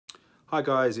Hi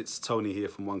guys, it's Tony here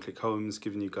from OneClickHomes,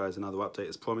 giving you guys another update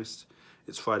as promised.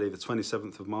 It's Friday the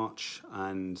 27th of March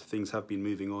and things have been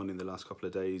moving on in the last couple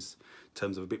of days in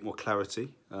terms of a bit more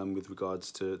clarity with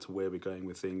regards to where we're going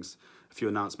with things. A few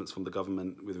announcements from the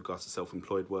government with regards to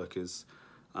self-employed workers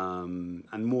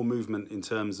and more movement in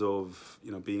terms of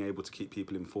being able to keep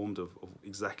people informed of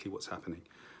exactly what's happening.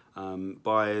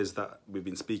 Buyers that we've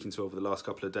been speaking to over the last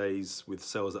couple of days with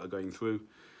sales that are going through,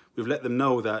 we've let them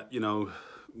know that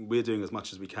we're doing as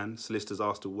much as we can. Solicitors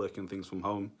are still working on things from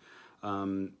home.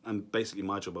 And basically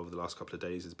my job over the last couple of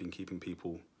days has been keeping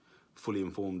people fully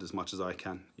informed as much as I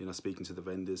can. Speaking to the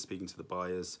vendors, speaking to the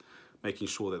buyers, making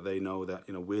sure that they know that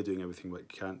we're doing everything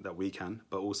that we can,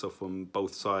 but also from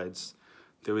both sides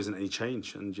there isn't any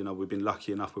change. And we've been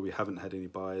lucky enough where we haven't had any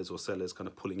buyers or sellers kind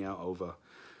of pulling out over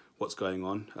what's going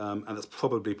on. And that's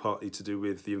probably partly to do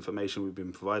with the information we've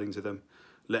been providing to them,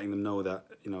 letting them know that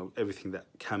everything that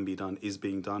can be done is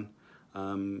being done,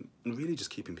 and really just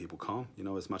keeping people calm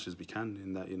as much as we can,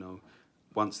 in that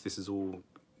once this is all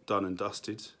done and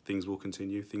dusted, things will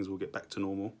continue, things will get back to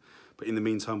normal, but in the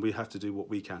meantime we have to do what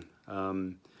we can.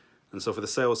 And so for the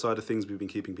sales side of things, we've been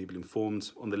keeping people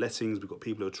informed. On the lettings, we've got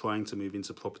people who are trying to move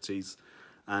into properties,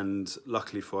 and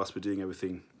luckily for us, we're doing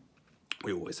everything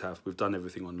we always have. We've done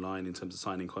everything online in terms of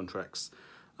signing contracts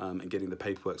and getting the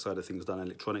paperwork side of things done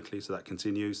electronically, so that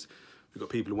continues. We've got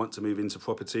people who want to move into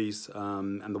properties,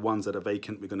 and the ones that are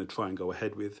vacant we're going to try and go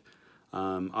ahead with.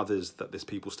 Others that there's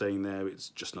people staying there, it's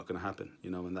just not going to happen,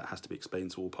 and that has to be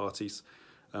explained to all parties,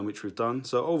 which we've done.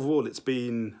 So overall it's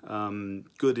been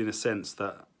good in a sense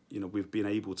that we've been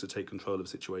able to take control of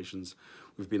situations.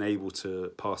 We've been able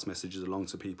to pass messages along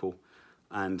to people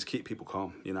and keep people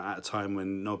calm, at a time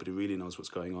when nobody really knows what's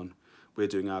going on. We're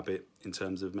doing our bit in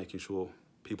terms of making sure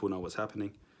people know what's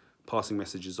happening, passing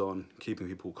messages on, keeping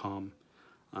people calm,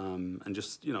 and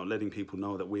just letting people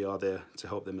know that we are there to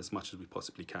help them as much as we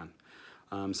possibly can.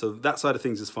 So that side of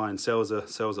things is fine. Sales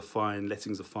are fine,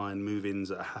 lettings are fine,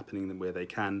 move-ins are happening where they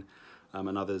can,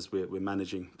 and others we're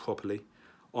managing properly.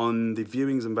 On the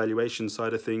viewings and valuation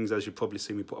side of things, as you've probably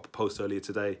seen, we put up a post earlier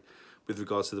today with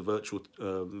regards to the virtual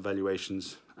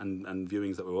valuations and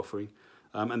viewings that we're offering.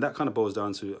 And that kind of boils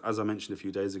down to, as I mentioned a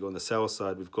few days ago, on the sales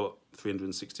side, we've got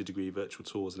 360-degree virtual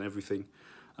tours and everything.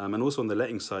 And also on the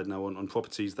letting side now, on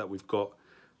properties that we've got,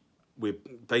 we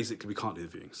can't do the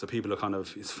viewing. So people are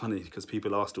it's funny because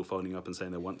people are still phoning up and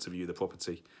saying they want to view the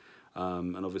property.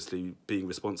 And obviously being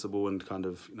responsible and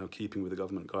keeping with the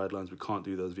government guidelines, we can't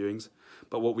do those viewings.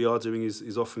 But what we are doing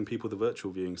is offering people the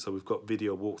virtual viewing. So we've got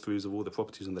video walkthroughs of all the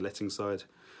properties on the letting side.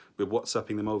 We're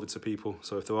WhatsApping them over to people.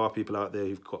 So if there are people out there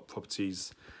who've got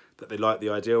properties that they like the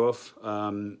idea of,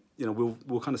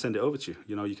 we'll kind of send it over to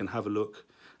you. You can have a look,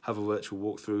 have a virtual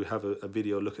walkthrough, have a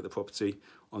video look at the property.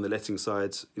 On the letting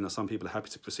side, some people are happy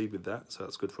to proceed with that, so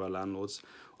that's good for our landlords.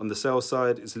 On the sales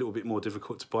side, it's a little bit more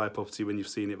difficult to buy a property when you've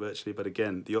seen it virtually, but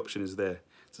again, the option is there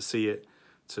to see it,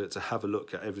 to have a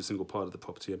look at every single part of the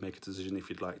property and make a decision if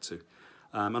you'd like to.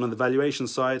 And on the valuation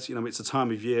side, it's a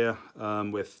time of year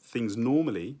where things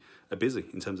normally are busy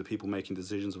in terms of people making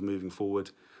decisions of moving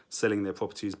forward, selling their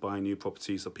properties, buying new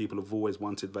properties. So people have always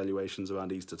wanted valuations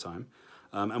around Easter time.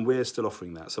 And we're still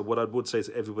offering that. So what I would say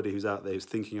to everybody who's out there who's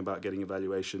thinking about getting a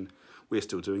valuation, we're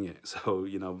still doing it. So,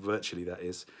 virtually that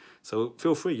is. So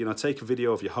feel free, take a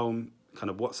video of your home, kind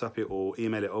of WhatsApp it or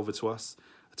email it over to us,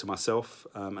 to myself,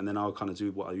 and then I'll kind of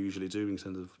do what I usually do in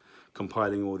terms of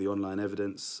compiling all the online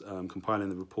evidence, compiling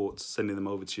the reports, sending them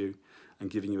over to you, and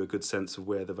giving you a good sense of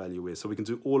where the value is. So we can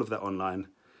do all of that online.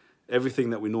 Everything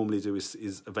that we normally do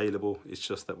is available. It's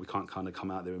just that we can't kind of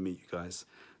come out there and meet you guys,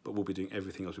 but we'll be doing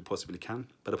everything else we possibly can.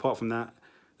 But apart from that,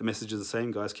 the message is the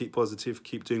same, guys. Keep positive,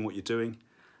 keep doing what you're doing,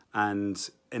 and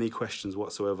any questions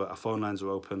whatsoever, our phone lines are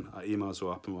open, our emails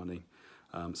are up and running,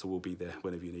 so we'll be there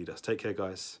whenever you need us. Take care,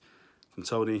 guys. From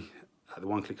Tony at the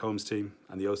OneClickHomes team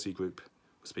and the OC Group,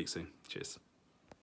 we'll speak soon. Cheers.